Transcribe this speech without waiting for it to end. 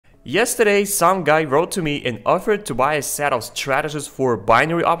Yesterday, some guy wrote to me and offered to buy a set of strategies for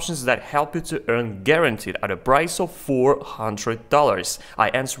binary options that help you to earn guaranteed at a price of $400. I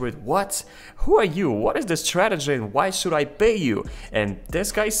answered, what? Who are you? What is the strategy and why should I pay you? And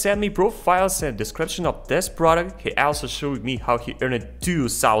this guy sent me profiles and description of this product. He also showed me how he earned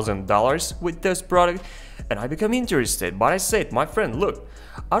 $2,000 with this product. And I became interested, but I said, my friend, look,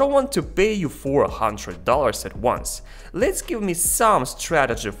 I don't want to pay you $400 at once. Let's give me some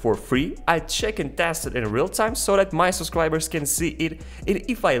strategy for free. I check and test it in real time so that my subscribers can see it. And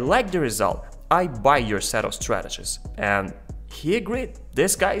if I like the result, I buy your set of strategies. And he agreed.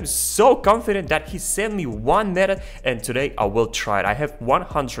 This guy is so confident that he sent me one method and today I will try it. I have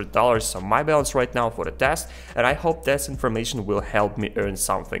 $100 on my balance right now for the test and I hope this information will help me earn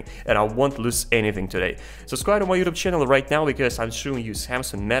something and I won't lose anything today. Subscribe to my YouTube channel right now because I'm showing you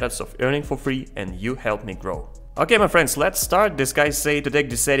Samsung methods of earning for free and you help me grow. Okay, my friends, let's start. This guy say to take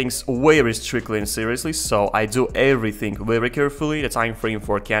the settings very strictly and seriously, so I do everything very carefully. The time frame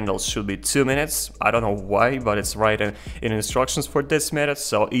for candles should be 2 minutes. I don't know why, but it's right in instructions for this method,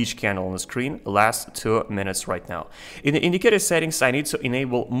 so each candle on the screen lasts 2 minutes right now. In the indicator settings, I need to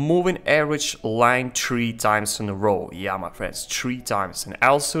enable moving average line 3 times in a row. Yeah, my friends, 3 times, and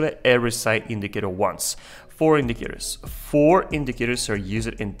also the RSI indicator once. 4 indicators. 4 indicators are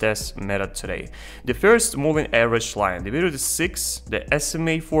used in this method today. The first moving average line, the period is 6, the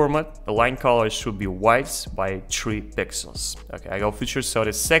SMA format, the line color should be white by 3 pixels. Okay, I go features, so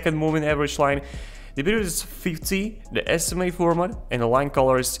the second moving average line, the period is 50, the SMA format, and the line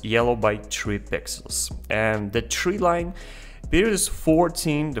color is yellow by 3 pixels. And the tree line, period is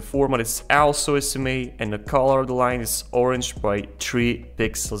 14, the format is also SMA, and the color of the line is orange by 3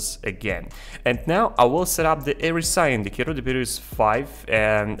 pixels again. And now I will set up the RSI indicator, the period is 5,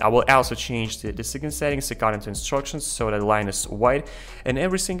 and I will also change the second settings according to instructions so that the line is white and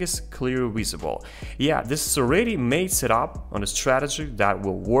everything is clearly visible. Yeah, this is already made setup on the strategy that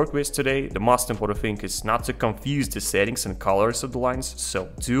we'll work with today. The most important thing is not to confuse the settings and colors of the lines, so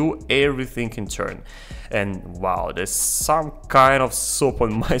do everything in turn. And wow, there's some kind of soap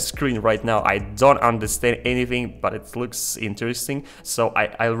on my screen right now. I don't understand anything, but it looks interesting, so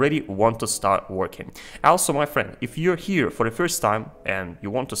I already want to start working. Also, my friend, if you're here for the first time and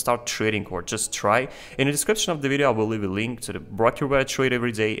you want to start trading or just try, in the description of the video I will leave a link to the broker where I trade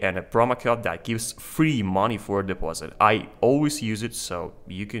every day and a promo code that gives free money for a deposit. I always use it, so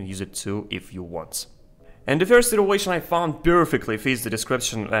you can use it too if you want. And the first situation I found perfectly fits the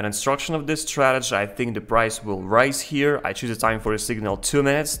description and instruction of this strategy. I think the price will rise here. I choose the time for the signal 2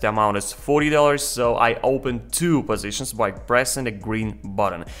 minutes. The amount is $40, so I open 2 positions by pressing the green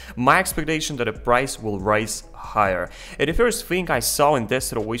button. My expectation that the price will rise higher. And the first thing I saw in this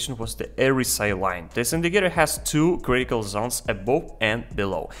situation was the RSI line. This indicator has 2 critical zones above and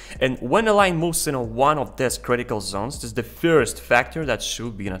below. And when the line moves in one of these critical zones, this is the first factor that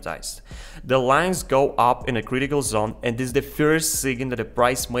should be noticed. The lines go up in a critical zone and this is the first signal that the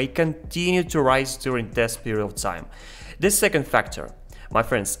price may continue to rise during this period of time. The second factor, my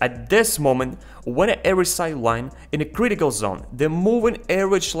friends, at this moment, when an RSI line in a critical zone, the moving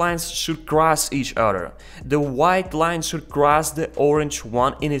average lines should cross each other. The white line should cross the orange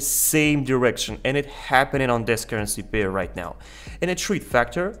one in the same direction, and it's happening on this currency pair right now. In a third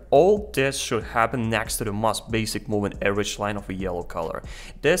factor, all this should happen next to the most basic moving average line of a yellow color.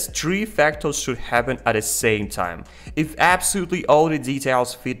 These 3 factors should happen at the same time. If absolutely all the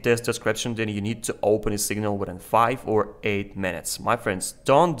details fit this description, then you need to open a signal within 5 or 8 minutes. My friends,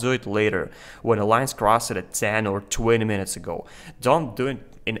 don't do it later when the lines crossed at 10 or 20 minutes ago. Don't do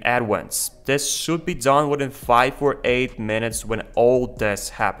it in advance. This should be done within 5 or 8 minutes when all this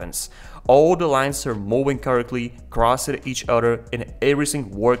happens. All the lines are moving correctly, crossing each other, and everything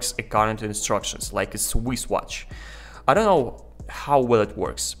works according to instructions, like a Swiss watch. I don't know how well it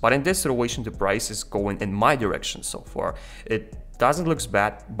works, but in this situation the price is going in my direction so far. It doesn't look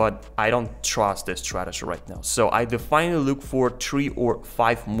bad, but I don't trust this strategy right now. So I definitely look for 3 or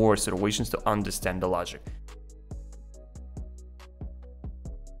 5 more situations to understand the logic.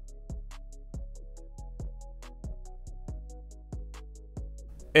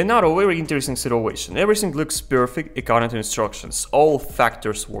 Another very interesting situation. Everything looks perfect according to instructions. All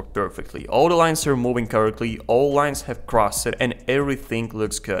factors work perfectly. All the lines are moving correctly, all lines have crossed and everything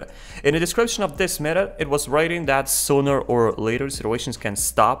looks good. In the description of this method, it was writing that sooner or later situations can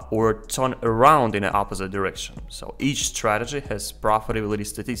stop or turn around in the opposite direction. So each strategy has profitability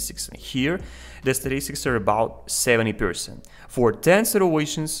statistics, and here the statistics are about 70%. For 10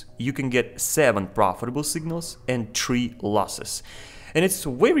 situations, you can get 7 profitable signals and 3 losses. And it's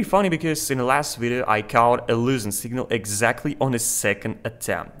very funny because in the last video I caught a losing signal exactly on the second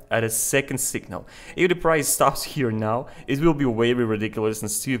attempt, at a second signal. If the price stops here now, it will be very ridiculous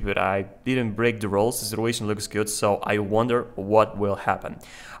and stupid. I didn't break the rules, the situation looks good, so I wonder what will happen.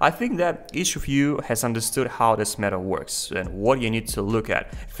 I think that each of you has understood how this method works and what you need to look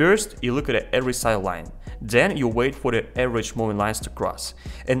at. First, you look at every side line. Then you wait for the average moving lines to cross.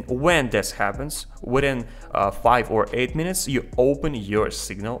 And when this happens, within 5 or 8 minutes, you open your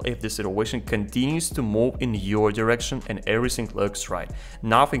signal if the situation continues to move in your direction and everything looks right.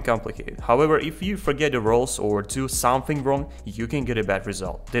 Nothing complicated. However, if you forget the rules or do something wrong, you can get a bad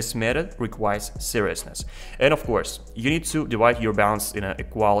result. This method requires seriousness. And of course, you need to divide your balance in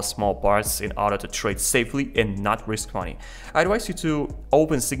equal small parts in order to trade safely and not risk money. I advise you to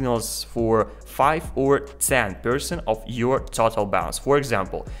open signals for 5 or 10% of your total balance. For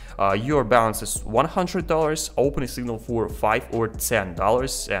example, your balance is $100, open a signal for $5 or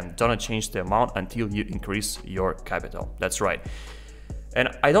 $10 and don't change the amount until you increase your capital. That's right. And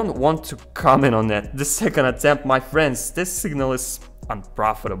I don't want to comment on that. The second attempt, my friends, this signal is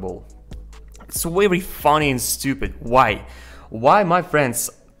unprofitable. It's very funny and stupid. Why? Why, my friends?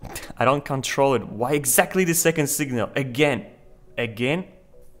 I don't control it. Why exactly the second signal? Again?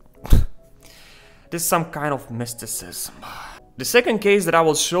 There's some kind of mysticism. The second case that I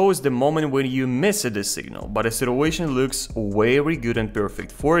will show is the moment when you miss the signal, but the situation looks very good and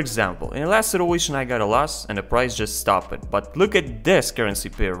perfect. For example, in the last situation I got a loss and the price just stopped it. But look at this currency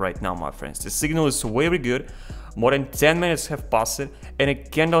pair right now, my friends. The signal is very good. More than 10 minutes have passed and a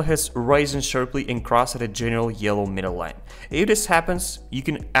candle has risen sharply and crossed at a general yellow middle line. If this happens, you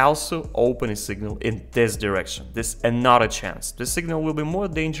can also open a signal in this direction. This is another chance. The signal will be more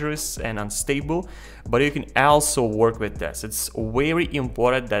dangerous and unstable, but you can also work with this. It's very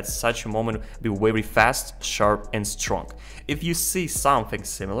important that such a moment be very fast, sharp and strong. If you see something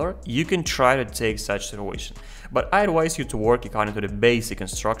similar, you can try to take such situation. But I advise you to work according to the basic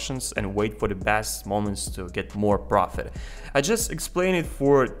instructions and wait for the best moments to get more profit. I just explain it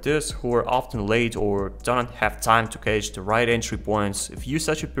for those who are often late or don't have time to catch the right entry points. If you're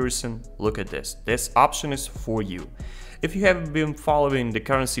such a person, look at this. This option is for you. If you have been following the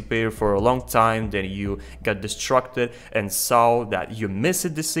currency pair for a long time, then you got distracted and saw that you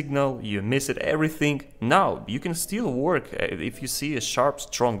missed the signal, you missed everything. Now you can still work if you see a sharp,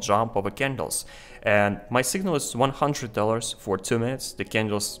 strong jump of candles. And my signal is $100 for 2 minutes. The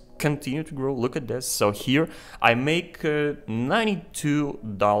candles continue to grow. Look at this. So here I make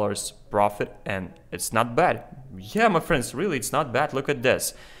 $92 profit and it's not bad. Yeah, my friends, really, it's not bad. Look at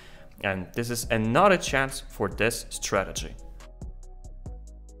this. And this is another chance for this strategy.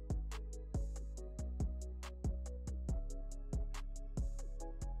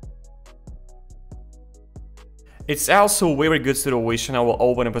 It's also a very good situation. I will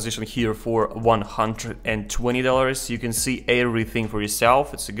open a position here for $120. You can see everything for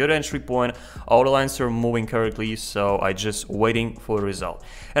yourself. It's a good entry point. All the lines are moving correctly, so I just waiting for the result.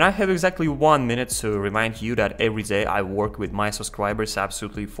 And I have exactly 1 minute to remind you that every day I work with my subscribers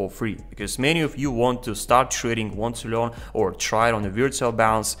absolutely for free, because many of you want to start trading, want to learn or try it on a virtual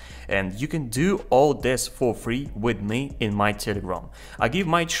balance, and you can do all this for free with me in my Telegram. I give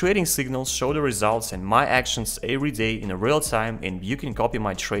my trading signals, show the results and my actions every day in real time, and you can copy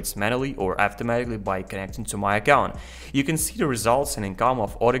my trades manually or automatically by connecting to my account. You can see the results and income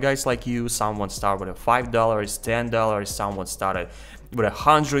of other guys like you. Someone started with $5, $10, someone started with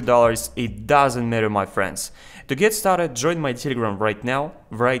 $100. It doesn't matter, my friends. To get started, join my Telegram right now,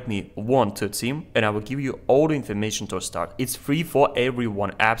 write me 1 to team and I will give you all the information to start. It's free for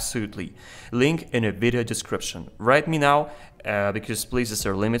everyone, absolutely. Link in the video description. Write me now because places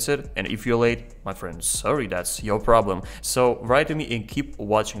are limited, and if you're late, my friend, sorry, that's your problem. So write to me and keep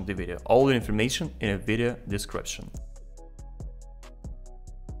watching the video. All the information in the video description.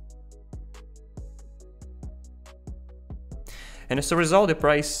 And as a result, the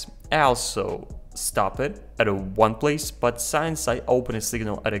price also stopped it at one place, but since I open a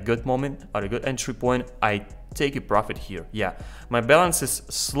signal at a good moment, at a good entry point, I take a profit here. Yeah, my balance is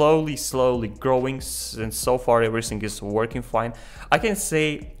slowly growing, and so far everything is working fine. I can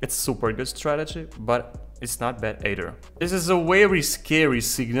say it's super good strategy, but it's not bad either. This is a very scary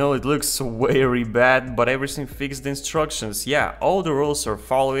signal. It looks very bad, but everything fits the instructions. Yeah, all the rules are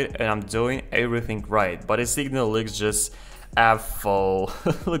followed and I'm doing everything right, but the signal looks just awful.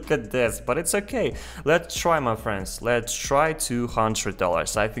 Look at this, but it's okay. Let's try, my friends. Let's try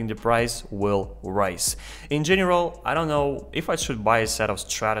 $200. I think the price will rise. In general, I don't know if I should buy a set of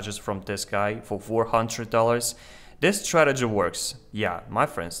strategies from this guy for $400. This strategy works. Yeah, my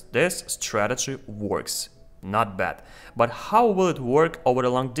friends, this strategy works. not bad. But how will it work over the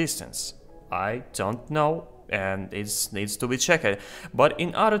long distance? I don't know, and it needs to be checked. But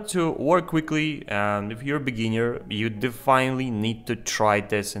in order to work quickly, and if you're a beginner, you definitely need to try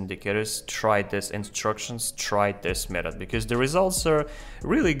these indicators, try these instructions, try this method, because the results are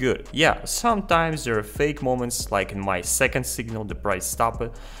really good. Yeah, sometimes there are fake moments, like in my second signal the price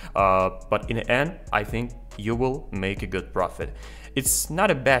stopped, but in the end I think you will make a good profit. It's not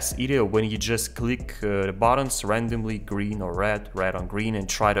a best idea when you just click the buttons randomly, green or red, red on green, and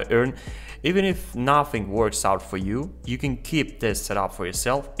try to earn. Even if nothing works out for you, you can keep this set up for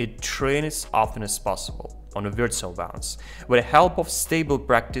yourself and train as often as possible on a virtual balance. With the help of stable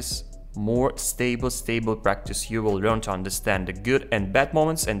practice, more stable practice, you will learn to understand the good and bad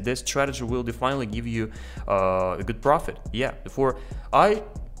moments, and this strategy will definitely give you a good profit. Yeah, therefore I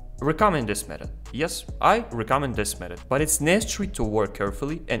recommend this method. Yes, I recommend this method, but it's necessary to work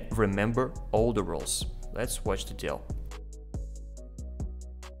carefully and remember all the rules. Let's watch the deal.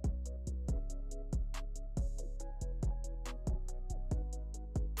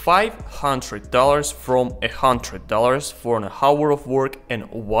 $500 from $100 for an hour of work and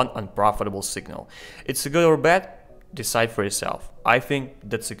one unprofitable signal. It's a good or bad? Decide for yourself. I think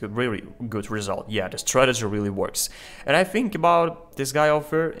that's a really good result. Yeah, the strategy really works. And I think about this guy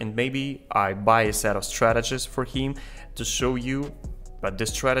offer, and maybe I buy a set of strategies for him to show you, but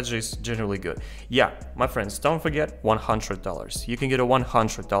this strategy is generally good. Yeah, my friends, don't forget $100. You can get a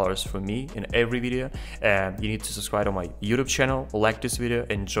 $100 from me in every video, and you need to subscribe to my YouTube channel, like this video,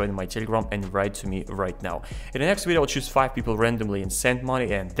 and join my Telegram and write to me right now. In the next video, I'll choose 5 people randomly and send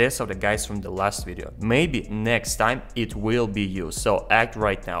money, and these are the guys from the last video. Maybe next time it will be you, so act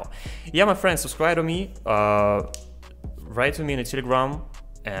right now. Yeah, my friends, subscribe to me, write to me in the Telegram,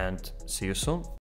 and see you soon.